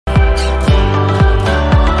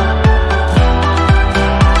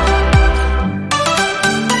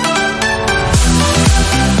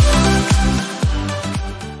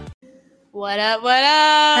What up? What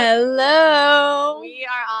up? Hello. We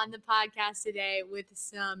are on the podcast today with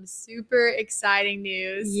some super exciting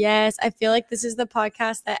news. Yes, I feel like this is the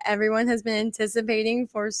podcast that everyone has been anticipating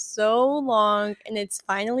for so long, and it's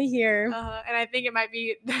finally here. And I think it might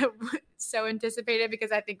be so anticipated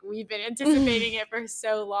because I think we've been anticipating it for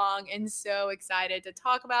so long and so excited to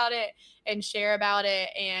talk about it and share about it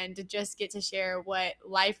and to just get to share what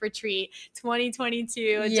Life Retreat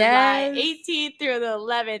 2022, July 18th through the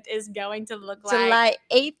 11th is going to look like. July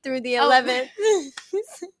 8th through the 11th.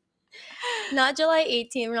 Not July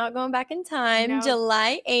 18th. We're not going back in time. No.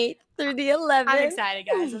 July 8th through the 11th. I'm excited,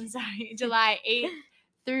 guys. I'm sorry. July 8th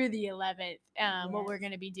through the 11th, what we're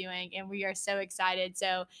going to be doing, and we are so excited.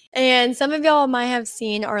 And some of y'all might have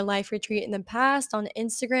seen our Life Retreat in the past on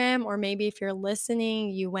Instagram, or maybe if you're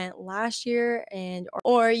listening, you went last year,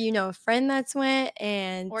 or you know a friend that's went,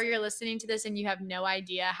 or you're listening to this and you have no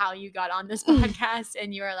idea how you got on this podcast,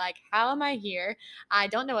 and you are like, how am I here? I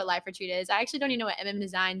don't know what Life Retreat is. I actually don't even know what MM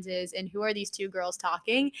Designs is, and who are these two girls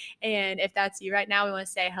talking? And if that's you right now, we want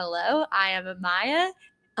to say hello. I am Maya.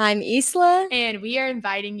 I'm Isla. And we are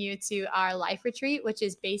inviting you to our Life Retreat, which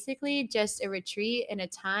is basically just a retreat and a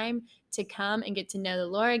time to come and get to know the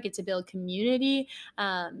Lord, get to build community,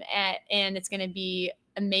 and it's going to be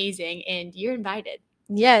amazing, and you're invited.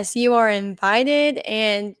 Yes, you are invited,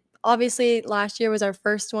 and obviously last year was our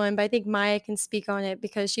first one, but I think Maya can speak on it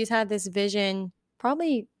because she's had this vision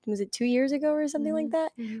probably, was it 2 years ago or something like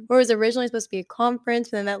that? Where it was originally supposed to be a conference,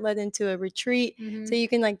 but then that led into a retreat. So you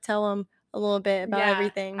can tell them a little bit about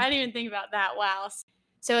everything. I didn't even think about that. Wow.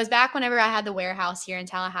 So it was back whenever I had the warehouse here in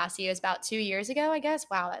Tallahassee. It was about 2 years ago, I guess.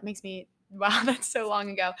 Wow, that's so long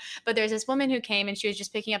ago. But there's this woman who came and she was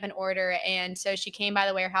just picking up an order. And so she came by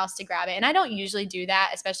the warehouse to grab it. And I don't usually do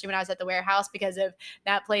that, especially when I was at the warehouse, because of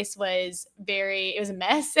that place was it was a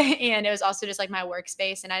mess. And it was also just like my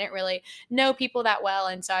workspace. And I didn't really know people that well.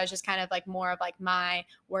 And so I was just kind of like more of like my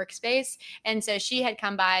workspace. And so she had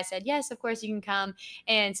come by, said, yes, of course you can come.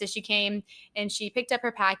 And so she came and she picked up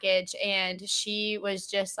her package, and she was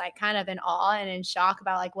just like kind of in awe and in shock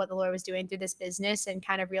about like what the Lord was doing through this business, and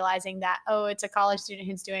kind of realizing that, oh, it's a college student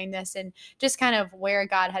who's doing this, and just kind of where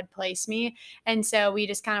God had placed me. And so we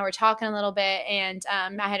just kind of were talking a little bit, and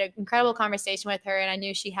I had an incredible conversation with her, and I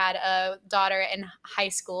knew she had a daughter in high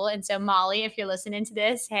school. And so Molly, if you're listening to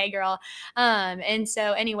this, hey girl. And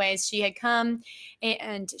so anyways, she had come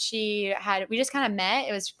and we just kind of met.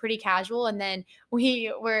 It was pretty casual. And then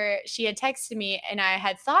she had texted me, and I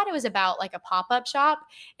had thought it was about like a pop-up shop,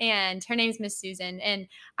 and her name's Miss Susan. And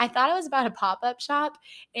I thought it was about a pop-up shop.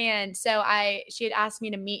 And so she had asked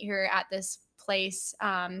me to meet her at this place,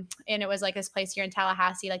 and it was like this place here in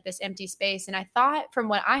Tallahassee, like this empty space. And I thought, from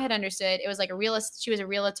what I had understood, it was like she was a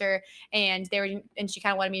realtor, and she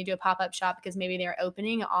kind of wanted me to do a pop-up shop because maybe they were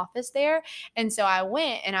opening an office there. And so I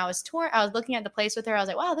went, and I was looking at the place with her. I was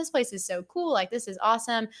like, wow, this place is so cool, like this is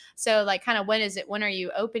awesome. So like, kind of, when are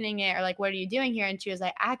you opening it, or like what are you doing here? And she was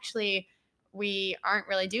like, actually, we aren't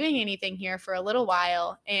really doing anything here for a little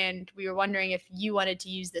while, and we were wondering if you wanted to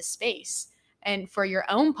use this space and for your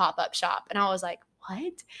own pop-up shop. And I was like,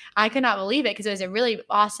 what? I could not believe it, because it was a really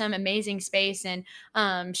awesome, amazing space. And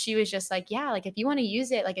she was just like, yeah, like if you want to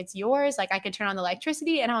use it, like it's yours, like I could turn on the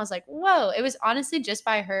electricity. And I was like, whoa. It was honestly just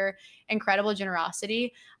by her incredible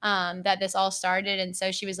generosity that this all started. And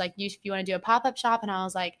so she was like, if you want to do a pop-up shop. And I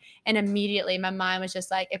was like, and immediately my mind was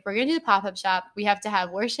just like, if we're gonna do the pop-up shop, we have to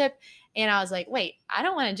have worship. And I was like, wait, I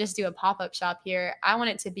don't want to just do a pop-up shop here. I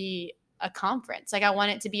want it to be a conference. Like I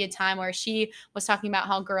want it to be a time where she was talking about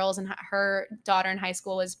how girls and her daughter in high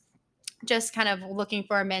school was just kind of looking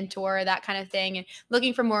for a mentor, that kind of thing, and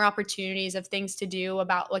looking for more opportunities of things to do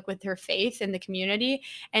about like with her faith in the community.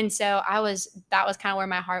 And so that was kind of where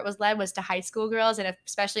my heart was led, was to high school girls, and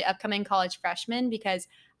especially upcoming college freshmen, because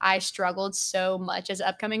I struggled so much as an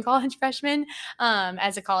upcoming college freshman,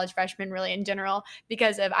 as a college freshman really in general,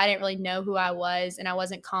 because I didn't really know who I was, and I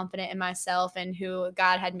wasn't confident in myself and who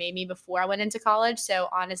God had made me before I went into college. So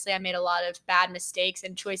honestly, I made a lot of bad mistakes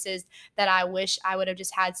and choices that I wish I would have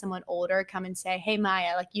just had someone older come and say, hey,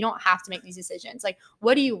 Maya, like you don't have to make these decisions. Like,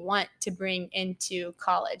 what do you want to bring into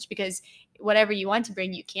college? Because whatever you want to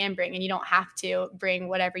bring, you can bring, and you don't have to bring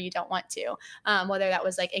whatever you don't want to, whether that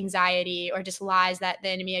was like anxiety or just lies that the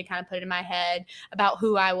enemy had kind of put in my head about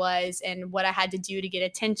who I was and what I had to do to get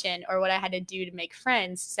attention, or what I had to do to make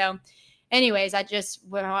friends. So anyways,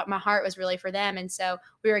 my heart was really for them. And so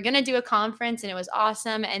we were going to do a conference, and it was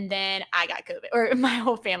awesome. And then I got COVID, or my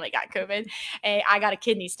whole family got COVID. And I got a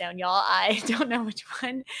kidney stone, y'all. I don't know which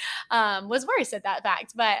one was worse at that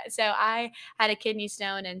fact. But so I had a kidney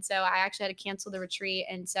stone. And so I actually had to cancel the retreat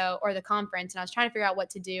or the conference. And I was trying to figure out what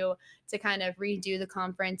to do to kind of redo the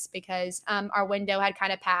conference because our window had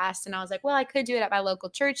kind of passed. And I was like, well, I could do it at my local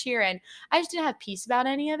church here. And I just didn't have peace about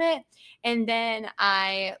any of it. And then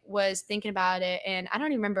I was thinking about it, and I don't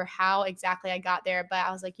even remember how exactly I got there, but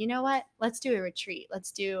I was like, you know what? Let's do a retreat.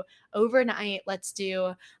 Let's do overnight. Let's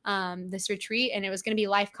do this retreat. And it was going to be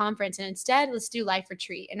life conference. And instead, let's do life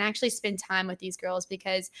retreat and actually spend time with these girls,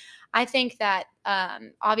 because I think that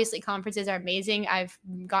obviously conferences are amazing. I've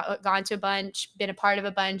gone to a bunch, been a part of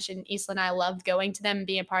a bunch, and Isla and I loved going to them and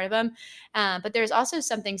being a part of them. But there's also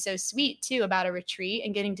something so sweet too about a retreat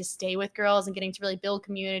and getting to stay with girls and getting to really build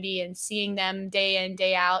community and seeing them day in,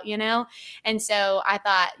 day out, you know? And so I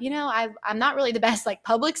thought, you know, I'm not really the best like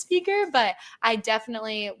public speaker, but I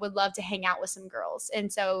definitely would love to hang out with some girls.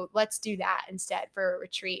 And so let's do that instead for a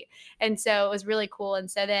retreat. And so it was really cool. And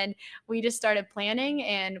so then we just started planning,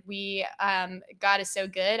 and we God is so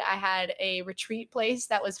good. I had a retreat place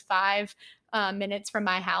that was 5 minutes from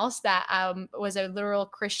my house that was a literal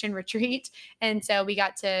Christian retreat. And so we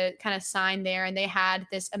got to kind of sign there, and they had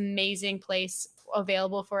this amazing place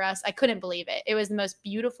available for us. I couldn't believe it. It was the most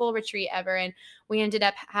beautiful retreat ever. And we ended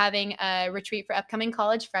up having a retreat for upcoming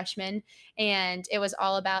college freshmen. And it was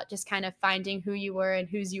all about just kind of finding who you were and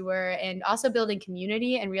whose you were, and also building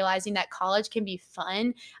community and realizing that college can be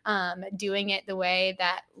fun, doing it the way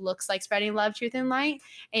that looks like spreading love, truth, and light,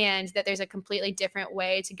 and that there's a completely different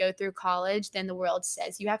way to go through college than the world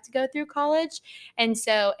says you have to go through college. And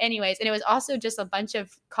so, anyways, and it was also just a bunch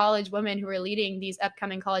of college women who were leading these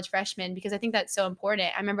upcoming college freshmen, because I think that's so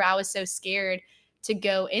important. I remember I was so scared to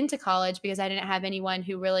go into college because I didn't have anyone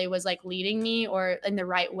who really was like leading me or in the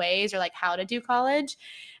right ways or like how to do college.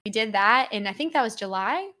 We did that, and I think that was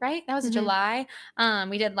July, right? That was July.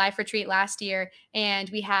 We did Life Retreat last year, and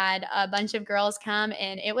we had a bunch of girls come,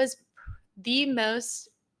 and it was the most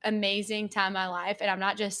amazing time of my life. And I'm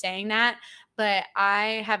not just saying that, but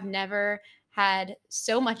I have never had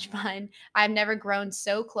so much fun. I've never grown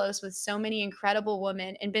so close with so many incredible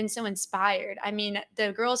women and been so inspired. I mean,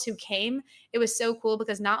 the girls who came, it was so cool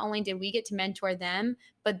because not only did we get to mentor them,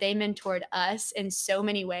 but they mentored us in so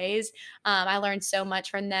many ways. I learned so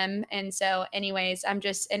much from them. And so, anyways,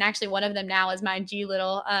 and actually, one of them now is my G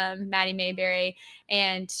Little, Maddie Mayberry,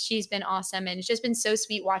 and she's been awesome. And it's just been so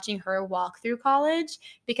sweet watching her walk through college,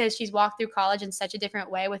 because she's walked through college in such a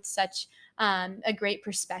different way with such a great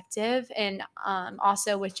perspective, and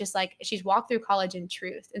also with just like she's walked through college in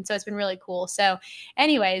truth. And so it's been really cool. So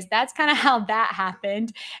anyways, that's kind of how that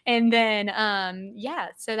happened. And then yeah,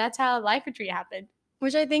 so that's how Life Retreat happened.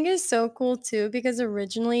 Which I think is so cool too, because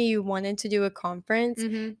originally you wanted to do a conference,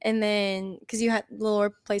 Mm-hmm. and then because you had the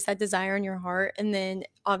Lord placed that desire in your heart, and then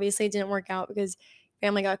obviously it didn't work out because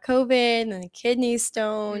family got COVID and then a kidney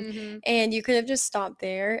stone, Mm-hmm. and you could have just stopped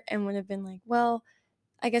there and would have been like, well,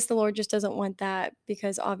 I guess the Lord just doesn't want that,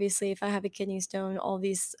 because obviously if I have a kidney stone, all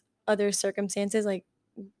these other circumstances, like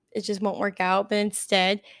it just won't work out. But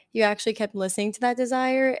instead, you actually kept listening to that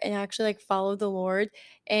desire and actually like followed the Lord,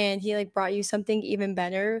 and he like brought you something even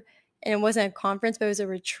better. And it wasn't a conference, but it was a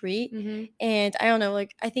retreat. Mm-hmm. And I don't know,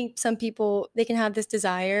 like I think some people, they can have this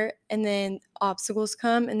desire and then obstacles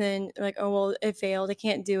come and then like, oh well, it failed, I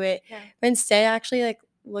can't do it. Yeah. But instead actually like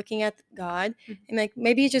looking at God Mhm. and like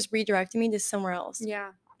maybe he just redirected me to somewhere else. Yeah.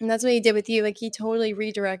 And that's what he did with you. Like he totally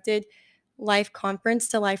redirected life conference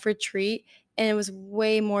to life retreat. And it was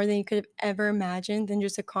way more than you could have ever imagined than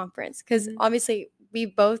just a conference. Because Mm-hmm. obviously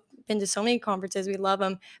we've both been to so many conferences, we love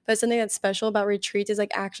them. But something that's special about retreats is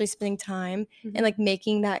like actually spending time and Mm-hmm. like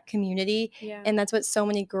making that community. Yeah. And that's what so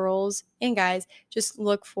many girls and guys just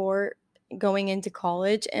look for going into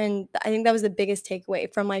college. And I think that was the biggest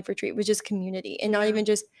takeaway from life retreat, was just community, and not Yeah. even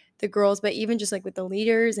just the girls, but even just like with the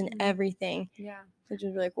leaders and Mm-hmm. everything, Yeah. which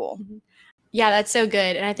was really cool. Mhm. Yeah, that's so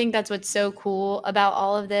good. And I think that's what's so cool about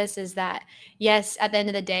all of this is that, yes, at the end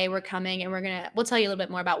of the day, we're coming and we'll tell you a little bit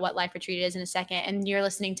more about what Life Retreat is in a second. And you're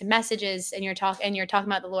listening to messages, and you're talking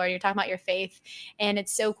about the Lord, you're talking about your faith. And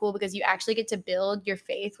it's so cool because you actually get to build your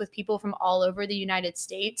faith with people from all over the United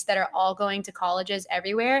States that are all going to colleges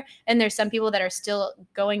everywhere. And there's some people that are still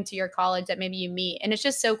going to your college that maybe you meet. And it's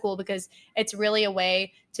just so cool because it's really a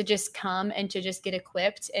way to just come and to just get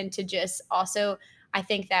equipped, and to just also, I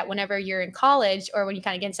think that whenever you're in college or when you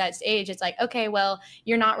kind of get to that stage, it's like, okay, well,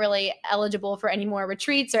 you're not really eligible for any more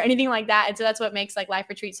retreats or anything like that. And so that's what makes like Life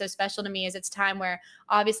Retreat so special to me, is it's time where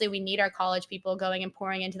obviously we need our college people going and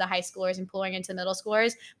pouring into the high schoolers and pouring into the middle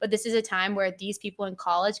schoolers. But this is a time where these people in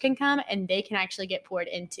college can come and they can actually get poured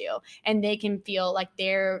into, and they can feel like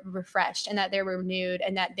they're refreshed and that they're renewed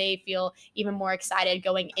and that they feel even more excited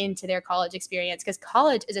going into their college experience, because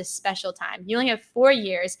college is a special time. You only have 4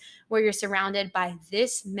 years where you're surrounded by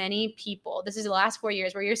this many people. This is the last 4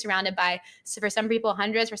 years where you're surrounded by, for some people,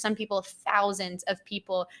 hundreds, for some people, thousands of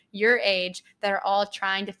people your age that are all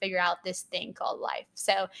trying to figure out this thing called life.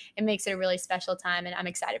 So it makes it a really special time, and I'm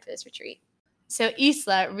excited for this retreat. So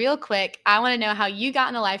Isla, real quick, I want to know how you got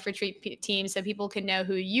in the Life Retreat team so people can know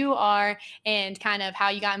who you are and kind of how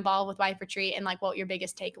you got involved with Life Retreat and like what your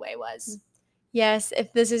biggest takeaway was. Yes,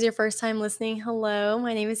 if this is your first time listening, hello.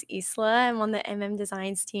 My name is Isla. I'm on the MM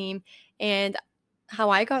Designs team. And how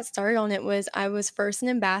I got started on it was I was first an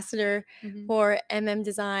ambassador for MM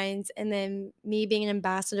Designs. And then me being an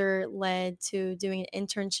ambassador led to doing an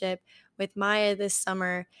internship with Maya this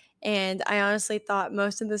summer. And I honestly thought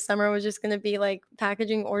most of the summer was just going to be like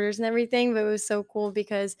packaging orders and everything. But it was so cool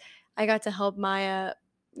because I got to help Maya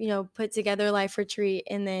put together Life Retreat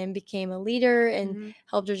and then became a leader and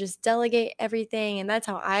helped her just delegate everything. And that's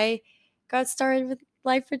how I got started with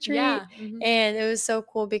Life Retreat. Yeah. And it was so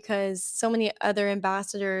cool because so many other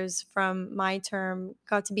ambassadors from my term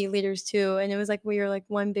got to be leaders too. And it was like we were like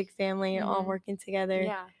one big family and all working together.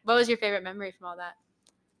 Yeah. What was your favorite memory from all that?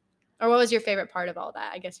 Or what was your favorite part of all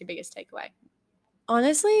that? I guess your biggest takeaway.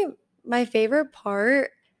 Honestly, my favorite part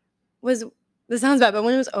was, this sounds bad, but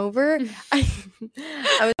when it was over,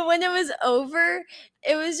 when it was over,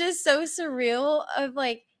 it was just so surreal of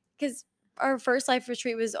like, because our first Life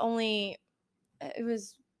Retreat was only, it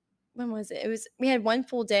was, when was it? It was, we had one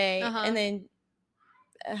full day and then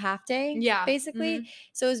a half day, basically.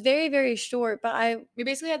 So it was very, very short, but we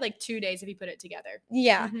basically had like 2 days if you put it together.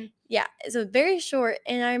 Yeah. So very short.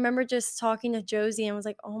 And I remember just talking to Josie and was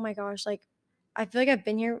like, oh my gosh, like, I feel like I've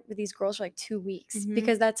been here with these girls for like 2 weeks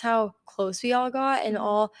because that's how close we all got and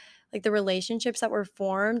all like the relationships that were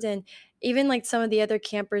formed. And even like some of the other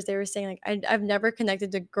campers, they were saying like, I've never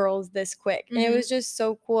connected to girls this quick. And it was just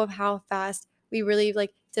so cool of how fast we really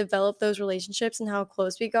like developed those relationships and how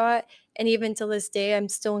close we got. And even to this day, I'm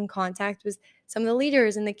still in contact with some of the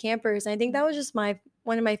leaders and the campers. And I think that was just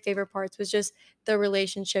one of my favorite parts was just the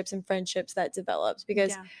relationships and friendships that developed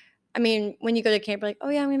because I mean, when you go to camp, you're like, oh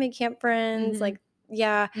yeah, I'm gonna make camp friends. Like,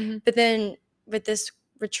 yeah. But then with this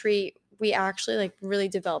retreat, we actually like really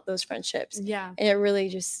developed those friendships. Yeah. And it really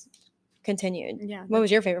just continued. Yeah. What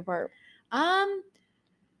was your favorite part?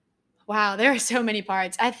 Wow, there are so many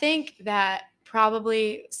parts. I think that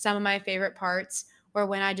probably some of my favorite parts were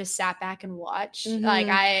when I just sat back and watched. Like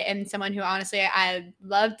I am someone who honestly I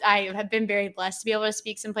have been very blessed to be able to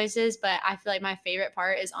speak some places, but I feel like my favorite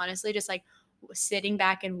part is honestly just like sitting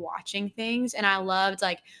back and watching things. And I loved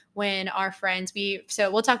like when our friends,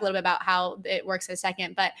 so we'll talk a little bit about how it works in a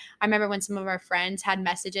second, but I remember when some of our friends had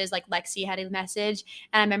messages, like Lexi had a message,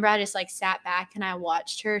 and I remember I just like sat back and I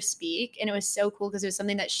watched her speak, and it was so cool because it was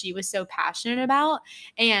something that she was so passionate about,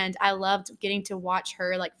 and I loved getting to watch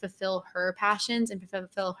her like fulfill her passions and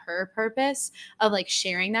fulfill her purpose of like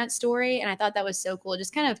sharing that story. And I thought that was so cool,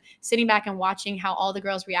 just kind of sitting back and watching how all the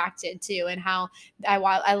girls reacted to, and how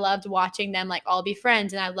I loved watching them like all be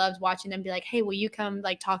friends, and I loved watching them be like, hey, will you come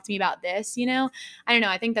like talk to me about this? I don't know.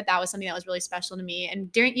 I think that was something that was really special to me.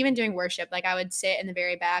 And during worship, like I would sit in the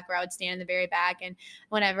very back or I would stand in the very back. And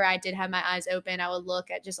whenever I did have my eyes open, I would look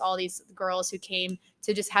at just all these girls who came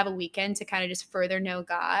to just have a weekend to kind of just further know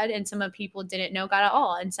God. And some of people didn't know God at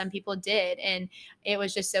all, and some people did. And it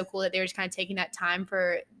was just so cool that they were just kind of taking that time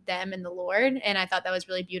for them and the Lord. And I thought that was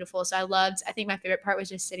really beautiful. So I think my favorite part was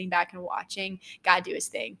just sitting back and watching God do his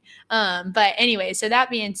thing. But anyway, so that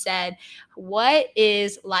being said, what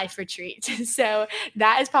is Life Retreat? So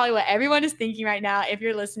that is probably what everyone is thinking right now. If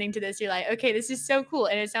you're listening to this, you're like, okay, this is so cool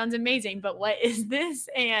and it sounds amazing, but what is this?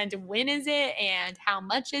 And when is it? And how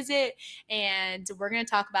much is it? And we're going to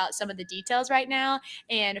talk about some of the details right now.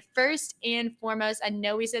 And first and foremost, I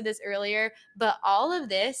know we said this earlier, but all of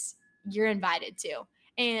this you're invited to.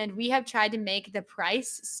 And we have tried to make the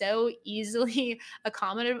price so easily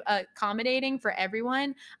accommodating for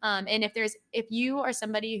everyone. And if you are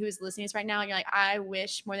somebody who's listening to this right now and you're like, I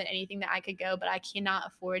wish more than anything that I could go, but I cannot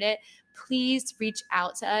afford it, please reach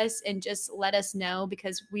out to us and just let us know,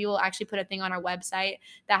 because we will actually put a thing on our website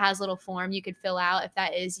that has a little form you could fill out if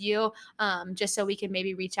that is you, just so we can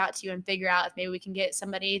maybe reach out to you and figure out if maybe we can get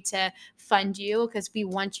somebody to fund you, because we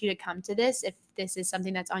want you to come to this if this is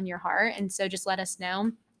something that's on your heart. And so just let us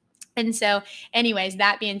know. And so anyways,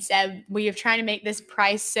 that being said, we are trying to make this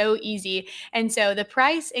price so easy. And so the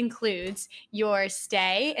price includes your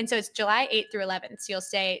stay. And so it's July 8th through 11th. So you'll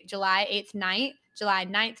stay July 8th night, July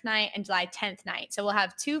 9th night, and July 10th night. So we'll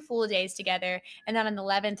have 2 full days together. And then on the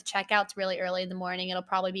 11th, checkout's really early in the morning. It'll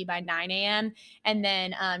probably be by 9 a.m. And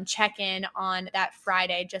then check-in on that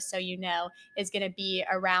Friday, just so you know, is going to be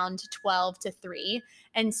around 12 to 3.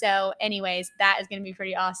 And so anyways, that is going to be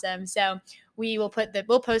pretty awesome. So we'll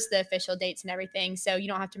post the official dates and everything, so you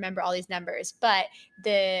don't have to remember all these numbers. But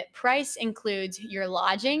the price includes your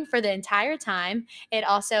lodging for the entire time. It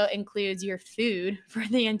also includes your food for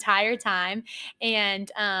the entire time,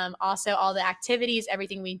 and also all the activities,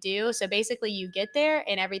 everything we do. So basically, you get there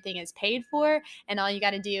and everything is paid for, and all you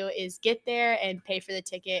got to do is get there and pay for the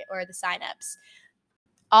ticket or the signups.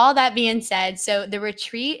 All that being said, so the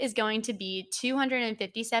retreat is going to be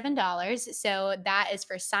 $257. So that is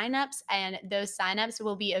for signups, and those signups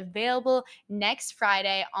will be available next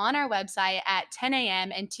Friday on our website at 10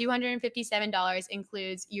 a.m. And $257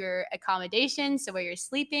 includes your accommodation, so where you're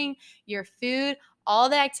sleeping, your food, all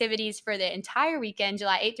the activities for the entire weekend,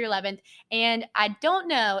 July 8th through 11th. And I don't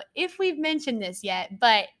know if we've mentioned this yet,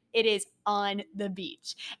 but it is on the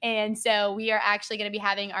beach. And so we are actually going to be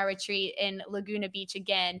having our retreat in Laguna Beach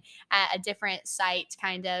again at a different site,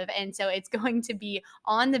 kind of. And so it's going to be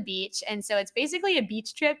on the beach. And so it's basically a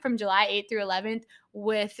beach trip from July 8th through 11th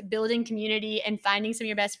with building community and finding some of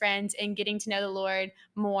your best friends and getting to know the Lord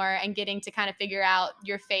more and getting to kind of figure out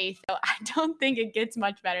your faith. So I don't think it gets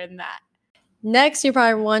much better than that. Next, you're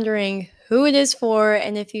probably wondering who it is for,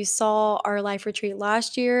 and if you saw our life retreat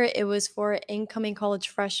last year, it was for incoming college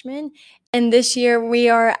freshmen. And this year, we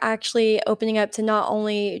are actually opening up to not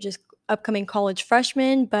only just upcoming college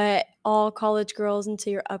freshmen, but all college girls into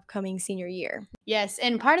your upcoming senior year. Yes.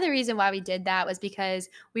 And part of the reason why we did that was because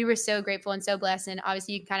we were so grateful and so blessed. And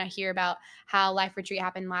obviously, you can kind of hear about how Life Retreat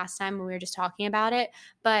happened last time when we were just talking about it.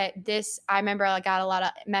 But this, I remember I got a lot of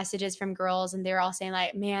messages from girls, and they were all saying,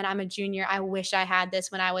 like, man, I'm a junior. I wish I had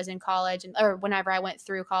this when I was in college, or whenever I went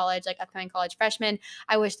through college, like upcoming college freshman.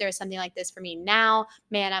 I wish there was something like this for me now.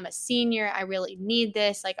 Man, I'm a senior. I really need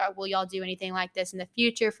this. Like, will y'all do anything like this in the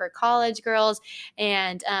future for college girls?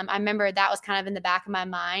 And I remember that was kind of in the back of my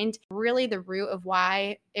mind. Really, the root of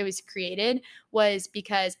why it was created was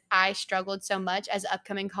because I struggled so much as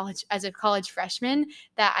a college freshman,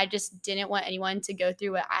 that I just didn't want anyone to go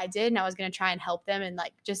through what I did. And I was going to try and help them and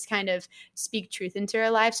like just kind of speak truth into their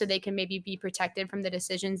life so they can maybe be protected from the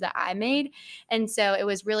decisions that I made. And so it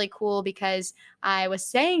was really cool because I was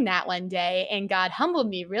saying that one day and God humbled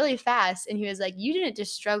me really fast. And he was like, you didn't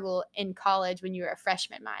just struggle in college when you were a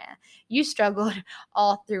freshman, Maya. You struggled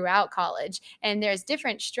all throughout college. And there's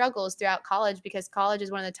different struggles throughout college, because college is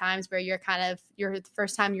one of the times where you're kind of your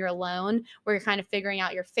first time you're alone, where you're kind of figuring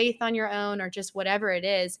out your faith on your own or just whatever it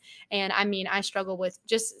is. And I mean, I struggle with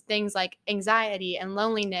just things like anxiety and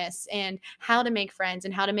loneliness and how to make friends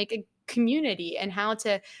and how to make a community and how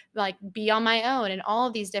to like be on my own and all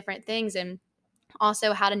of these different things. And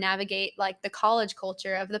also how to navigate like the college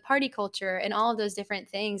culture of the party culture and all of those different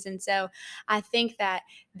things. And so I think that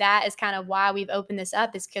that is kind of why we've opened this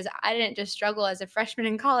up, is because I didn't just struggle as a freshman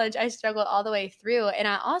in college, I struggled all the way through. And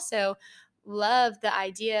I also love the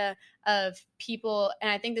idea of people, and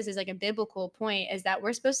I think this is like a biblical point, is that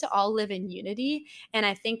we're supposed to all live in unity. And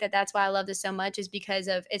I think that that's why I love this so much, is because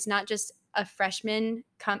of it's not just a freshman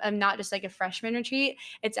not just like a freshman retreat.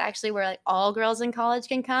 It's actually where like all girls in college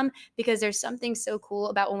can come, because there's something so cool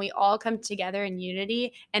about when we all come together in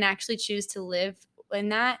unity and actually choose to live in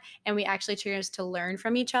that, and we actually choose to learn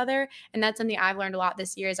from each other. And that's something I've learned a lot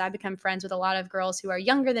this year, is I've become friends with a lot of girls who are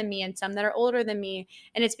younger than me and some that are older than me.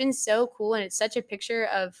 And it's been so cool, and it's such a picture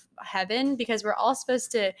of heaven, because we're all supposed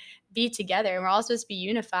to be together and we're all supposed to be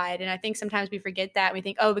unified. And I think sometimes we forget that. We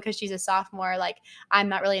think, oh, because she's a sophomore, like I'm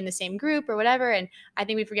not really in the same group or whatever. And I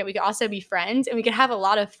think we forget we could also be friends and we could have a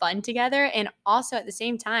lot of fun together. And also at the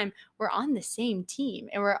same time, we're on the same team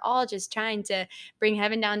and we're all just trying to bring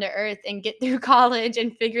heaven down to earth and get through college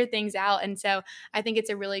and figure things out. And so I think it's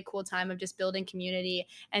a really cool time of just building community.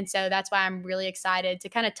 And so that's why I'm really excited to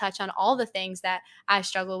kind of touch on all the things that I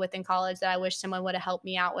struggle with in college that I wish someone would have helped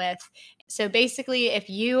me out with. So basically, if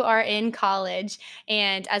you are in college,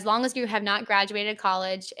 and as long as you have not graduated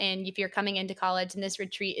college, and if you're coming into college, and this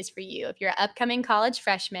retreat is for you. If you're an upcoming college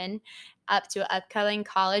freshman up to an upcoming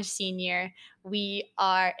college senior, we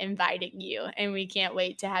are inviting you and we can't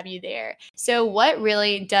wait to have you there. So what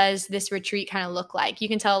really does this retreat kind of look like? You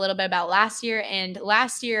can tell a little bit about last year, and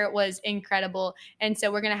last year was incredible. And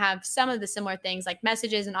so we're going to have some of the similar things like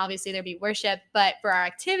messages, and obviously there'll be worship, but for our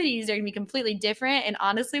activities, they're going to be completely different. And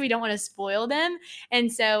honestly, we don't want to spoil them.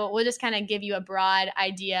 And so we'll just kind of give you a broad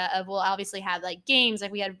idea of, we'll obviously have like games,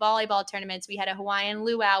 like we had volleyball tournaments, we had a Hawaiian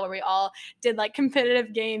luau where we all did like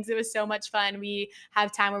competitive games. It was so much fun. We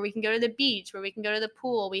have time where we can go to the beach, where we can go to the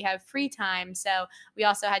pool. We have free time. So we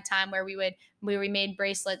also had time where we made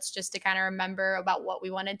bracelets just to kind of remember about what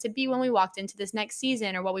we wanted to be when we walked into this next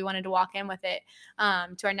season, or what we wanted to walk in with it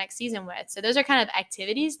to our next season with. So those are kind of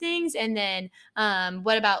activities things. And then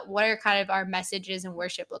what are kind of our messages and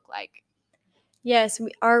worship look like? Yes,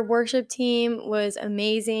 our worship team was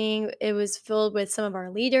amazing. It was filled with some of our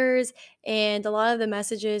leaders, and a lot of the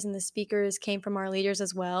messages and the speakers came from our leaders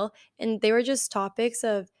as well. And they were just topics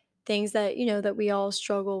of things that, that we all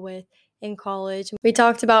struggle with in college. We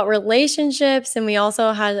talked about relationships, and we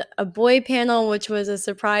also had a boy panel, which was a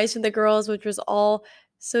surprise for the girls, which was all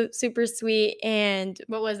so super sweet. And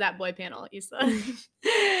What was that boy panel, Isla?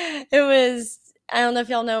 it was, I don't know if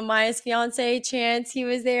y'all know Maya's fiance, Chance. He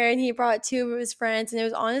was there and he brought two of his friends. And it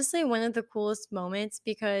was honestly one of the coolest moments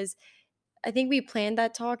because I think we planned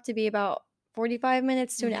that talk to be about 45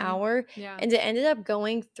 minutes to an hour. Yeah. And it ended up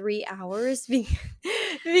going 3 hours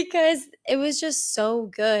because it was just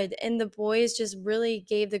so good. And the boys just really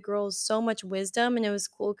gave the girls so much wisdom. And it was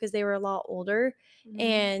cool because they were a lot older.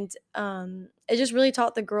 And it just really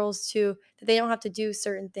taught the girls too that they don't have to do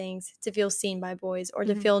certain things to feel seen by boys or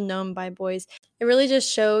to feel known by boys. It really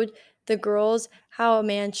just showed the girls how a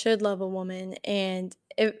man should love a woman. And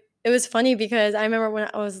it was funny because I remember when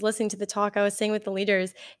I was listening to the talk, I was sitting with the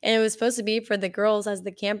leaders, and it was supposed to be for the girls as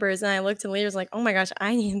the campers. And I looked at the leaders like, oh my gosh,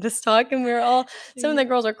 I need this talk. And we were all, some of the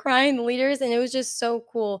girls were crying, the leaders, and it was just so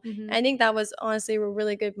cool. And I think that was honestly a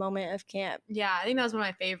really good moment of camp. Yeah, I think that was one of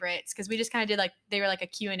my favorites because we just kind of did like, they were like a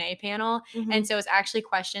Q&A panel. And so it was actually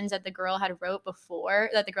questions that the girls had wrote before,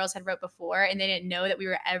 and they didn't know that we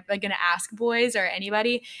were ever going to ask boys or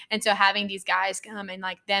anybody. And so having these guys come and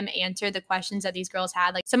like them answer the questions that these girls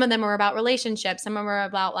had, like some of them were about relationships, some of them were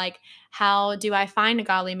about like, how do I find a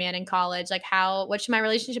godly man in college? Like what should my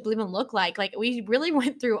relationship even look like? Like we really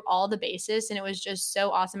went through all the bases, and it was just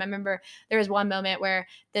so awesome. I remember there was one moment where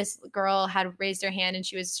this girl had raised her hand and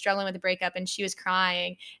she was struggling with a breakup and she was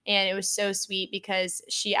crying, and it was so sweet because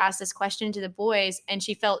she asked this question to the boys and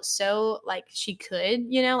she felt so like she could,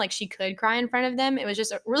 like she could cry in front of them. It was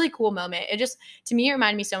just a really cool moment. It just, to me, it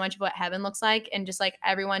reminded me so much of what heaven looks like, and just like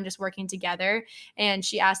everyone just working together. And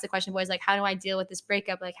she asked the question, boys, like, how do I deal with this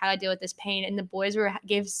breakup? Like, how do I deal with this pain? And the boys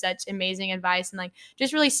gave such amazing advice and like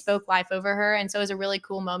just really spoke life over her. And so it was a really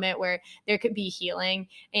cool moment where there could be healing.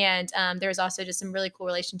 And there was also just some really cool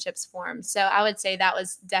relationships formed. So I would say that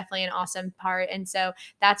was definitely an awesome part. And so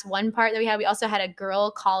that's one part that we had. We also had a girl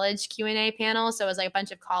college Q&A panel. So it was like a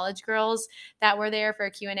bunch of college girls that were there for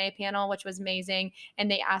a Q&A panel, which was amazing. And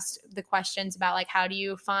they asked the questions about like, how do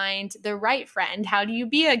you find the right friend? How do you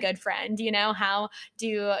be a good friend? How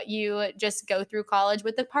do you just go through college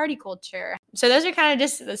with the party culture? So those are kind of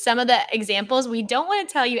just some of the examples. We don't want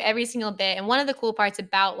to tell you every single bit. And one of the cool parts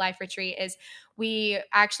about Life Retreat is we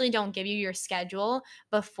actually don't give you your schedule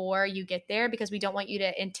before you get there because we don't want you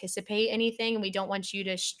to anticipate anything. We don't want you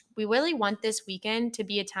to, we really want this weekend to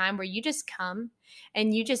be a time where you just come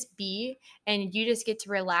and you just be, and you just get to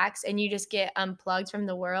relax and you just get unplugged from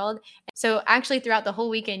the world. So actually throughout the whole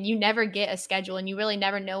weekend, you never get a schedule and you really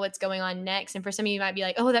never know what's going on next. And for some of you might be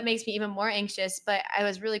like, oh, that makes me even more anxious. But it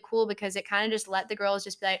was really cool because it kind of just let the girls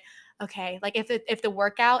just be like, okay, like if the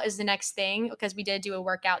workout is the next thing, because we did do a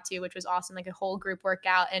workout too, which was awesome, like a whole group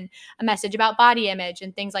workout and a message about body image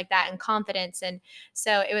and things like that and confidence. And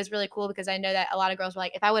so it was really cool because I know that a lot of girls were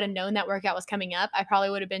like, if I would have known that workout was coming up, I probably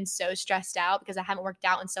would have been so stressed out because I haven't worked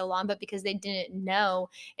out in so long. But because they didn't know,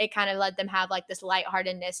 it kind of let them have like this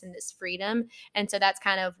lightheartedness and this freedom. And so that's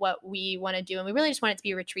kind of what we want to do. And we really just want it to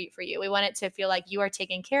be a retreat for you. We want it to feel like you are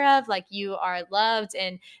taken care of, like you are loved.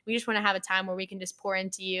 And we just want to have a time where we can just pour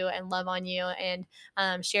into you and love on you and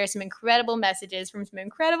share some incredible messages from some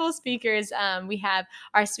incredible speakers. We have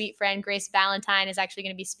our sweet friend Grace Valentine is actually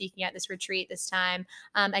going to be speaking at this retreat this time.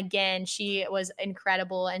 Again, she was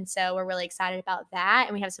incredible. And so we're really excited about that.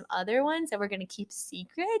 And we have some other ones that we're going to keep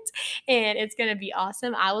secret. And it's going to be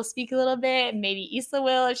awesome. I will speak a little bit. Maybe Isla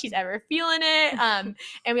will if she's ever feeling it.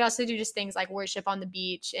 And we also do just things like worship on the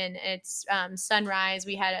beach. And it's sunrise.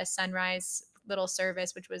 We had a sunrise little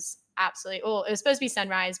service, which was absolutely, it was supposed to be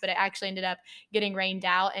sunrise, but it actually ended up getting rained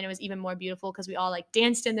out, and it was even more beautiful because we all like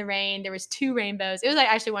danced in the rain. There was 2 rainbows. It was like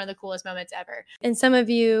actually one of the coolest moments ever. And some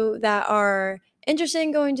of you that are interested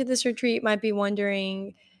in going to this retreat might be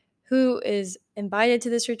wondering, who is invited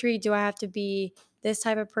to this retreat? Do I have to be this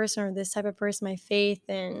type of person or this type of person, my faith?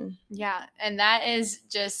 And yeah, and that is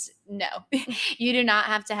just no. You do not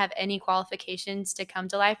have to have any qualifications to come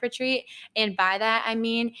to Life Retreat. And by that, I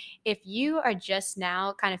mean, if you are just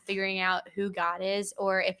now kind of figuring out who God is,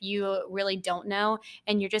 or if you really don't know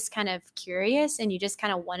and you're just kind of curious and you just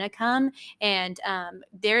kind of want to come, and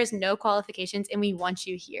there is no qualifications and we want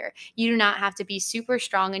you here. You do not have to be super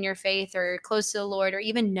strong in your faith or close to the Lord or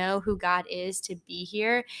even know who God is to be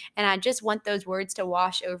here. And I just want those words to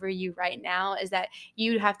wash over you right now, is that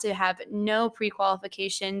you have to have no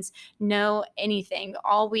pre-qualifications. know anything.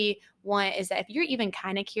 All we want is that if you're even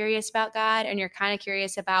kind of curious about God and you're kind of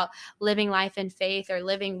curious about living life in faith or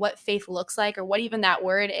living what faith looks like or what even that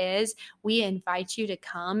word is, we invite you to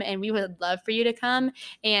come and we would love for you to come.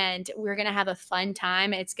 And we're going to have a fun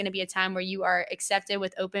time. It's going to be a time where you are accepted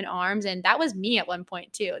with open arms. And that was me at one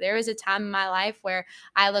point too. There was a time in my life where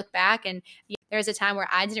I look back and there was a time where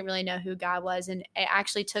I didn't really know who God was. And it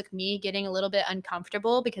actually took me getting a little bit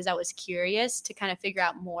uncomfortable because I was curious to kind of figure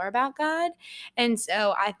out more about God. And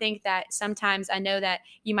so I think that sometimes I know that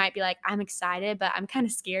you might be like, I'm excited, but I'm kind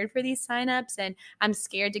of scared for these signups and I'm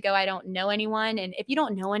scared to go. I don't know anyone. And if you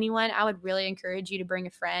don't know anyone, I would really encourage you to bring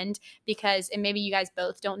a friend because, and maybe you guys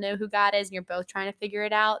both don't know who God is and you're both trying to figure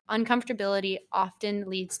it out. Uncomfortability often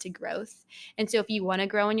leads to growth. And so if you want to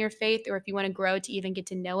grow in your faith or if you want to grow to even get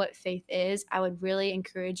to know what faith is, I would really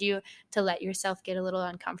encourage you to let yourself get a little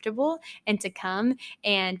uncomfortable and to come.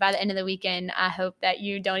 And by the end of the weekend, I hope that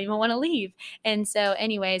you don't even want to leave. And so,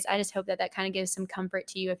 anyways, I just hope that that kind of gives some comfort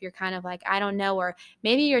to you if you're kind of like, I don't know, or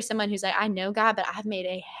maybe you're someone who's like, I know God, but I've made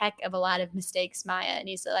a heck of a lot of mistakes, Maya. And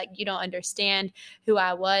he's like, you don't understand who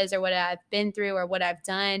I was or what I've been through or what I've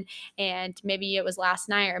done. And maybe it was last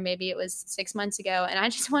night or maybe it was 6 months ago. And I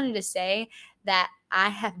just wanted to say that I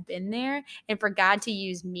have been there. And for God to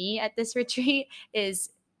use me at this retreat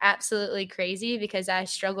is absolutely crazy because I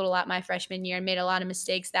struggled a lot my freshman year and made a lot of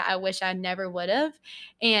mistakes that I wish I never would have.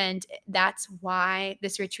 And that's why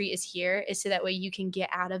this retreat is here, is so that way you can get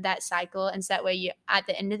out of that cycle. And so that way you, at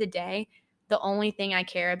the end of the day, the only thing I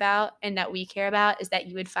care about and that we care about is that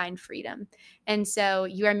you would find freedom. And so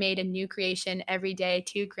you are made a new creation every day,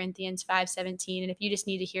 2 Corinthians 5:17. And if you just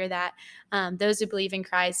need to hear that, those who believe in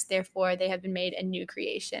Christ, therefore they have been made a new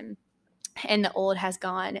creation and the old has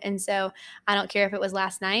gone. And so I don't care if it was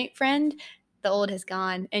last night, friend, the old has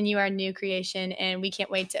gone and you are a new creation and we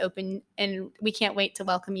can't wait to open and we can't wait to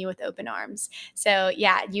welcome you with open arms. So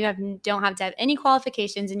yeah, don't have to have any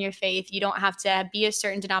qualifications in your faith. You don't have to be a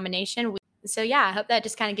certain denomination. So yeah, I hope that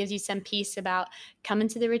just kind of gives you some peace about coming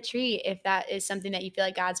to the retreat if that is something that you feel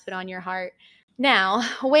like God's put on your heart. Now,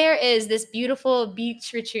 where is this beautiful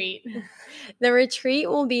beach retreat? The retreat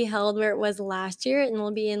will be held where it was last year, and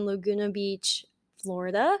will be in Laguna Beach,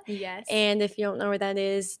 Florida. Yes. And if you don't know where that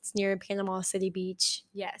is, it's near Panama City Beach.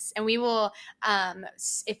 Yes. And we will,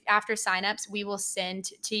 if after signups, we will send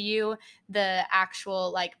to you the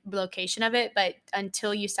actual like location of it. But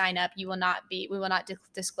until you sign up, we will not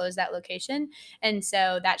disclose that location. And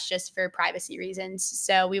so that's just for privacy reasons.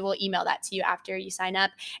 So we will email that to you after you sign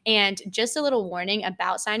up. And just a little warning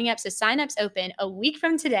about signing up. So signups open a week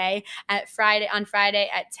from today on Friday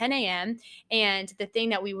at 10 a.m. And the thing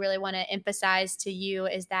that we really want to emphasize to you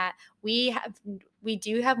is that we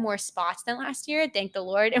do have more spots than last year, thank the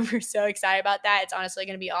Lord, and we're so excited about that. It's honestly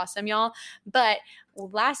going to be awesome, y'all. But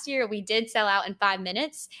last year we did sell out in 5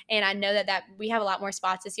 minutes, and I know that we have a lot more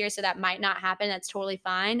spots this year, so that might not happen. That's totally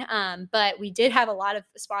fine. But we did have a lot of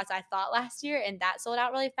spots I thought last year, and that sold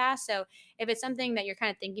out really fast. So if it's something that you're kind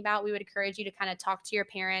of thinking about, we would encourage you to kind of talk to your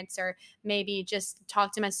parents or maybe just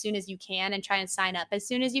talk to them as soon as you can and try and sign up as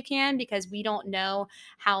soon as you can, because we don't know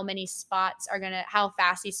how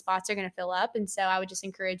fast these spots are gonna fill up. And so I would just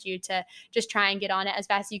encourage you to just try and get on it as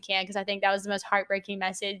fast as you can, because I think that was the most heartbreaking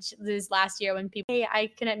message this last year when people, hey, I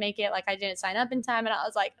couldn't make it, like I didn't sign up in time, and I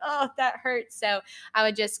was like, oh, that hurts. So I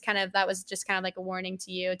would just that was just kind of like a warning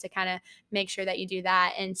to you to kind of make sure that you do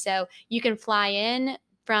that. And so you can fly in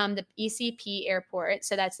from the ECP airport.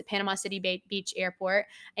 So that's the Panama City Beach Airport.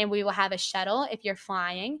 And we will have a shuttle if you're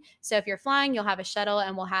flying. So if you're flying, you'll have a shuttle,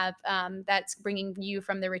 and we'll have that's bringing you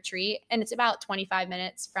from the retreat. And it's about 25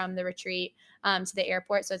 minutes from the retreat to the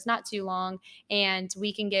airport. So it's not too long. And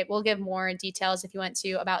we'll give more details if you want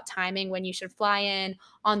to about timing when you should fly in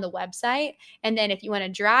on the website. And then if you want to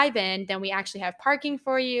drive in, then we actually have parking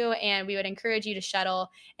for you, and we would encourage you to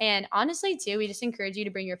shuttle. And honestly, too, we just encourage you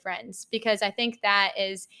to bring your friends, because I think that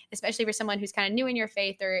is, especially for someone who's kind of new in your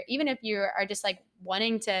faith, or even if you are just like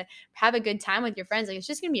wanting to have a good time with your friends, like it's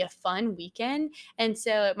just gonna be a fun weekend. And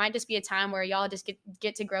so it might just be a time where y'all just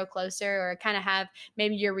get to grow closer, or kind of have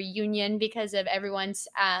maybe your reunion because of everyone's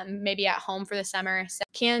maybe at home for the summer. So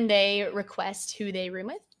can they request who they room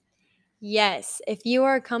with? Yes, if you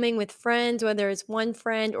are coming with friends, whether it's one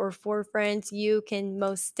friend or 4 friends, you can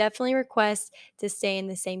most definitely request to stay in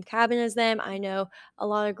the same cabin as them. I know a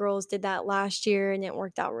lot of girls did that last year and it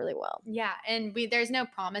worked out really well. Yeah, and there's no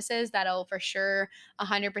promises that'll for sure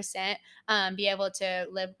 100% be able to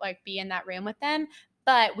be in that room with them.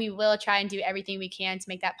 but we will try and do everything we can to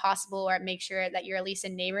make that possible, or make sure that you're at least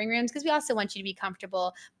in neighboring rooms, because we also want you to be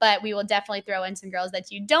comfortable. But we will definitely throw in some girls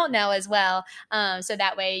that you don't know as well, so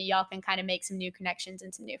that way y'all can kind of make some new connections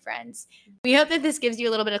and some new friends. We hope that this gives you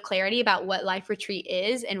a little bit of clarity about what Life Retreat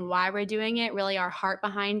is and why we're doing it, really our heart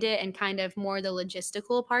behind it, and kind of more the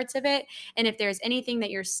logistical parts of it. And if there's anything that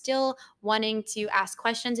you're still wanting to ask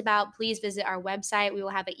questions about, please visit our website. We will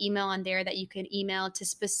have an email on there that you can email to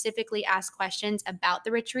specifically ask questions about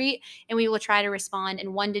the retreat, and we will try to respond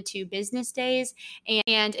in 1 to 2 business days.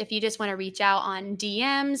 And if you just want to reach out on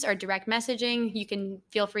DMs or direct messaging, you can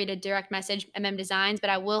feel free to direct message Designs. But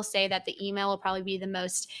I will say that the email will probably be the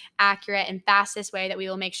most accurate and fastest way that we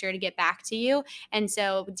will make sure to get back to you. And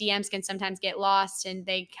so DMs can sometimes get lost and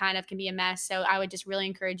they kind of can be a mess. So I would just really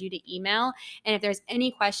encourage you to email. And if there's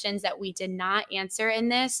any questions that we did not answer in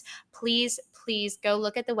this, please go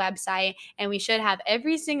look at the website, and we should have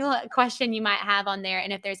every single question you might have on there.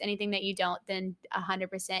 And if there's anything that you don't, then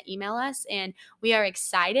 100% email us. And we are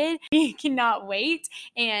excited. We cannot wait.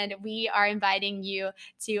 And we are inviting you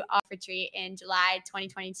to our retreat in July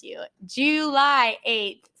 2022, July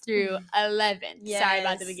 8th through 11th. Yes. Sorry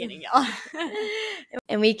about the beginning, y'all.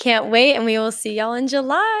 And we can't wait, and we will see y'all in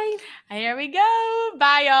July. Here we go.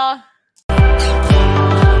 Bye, y'all.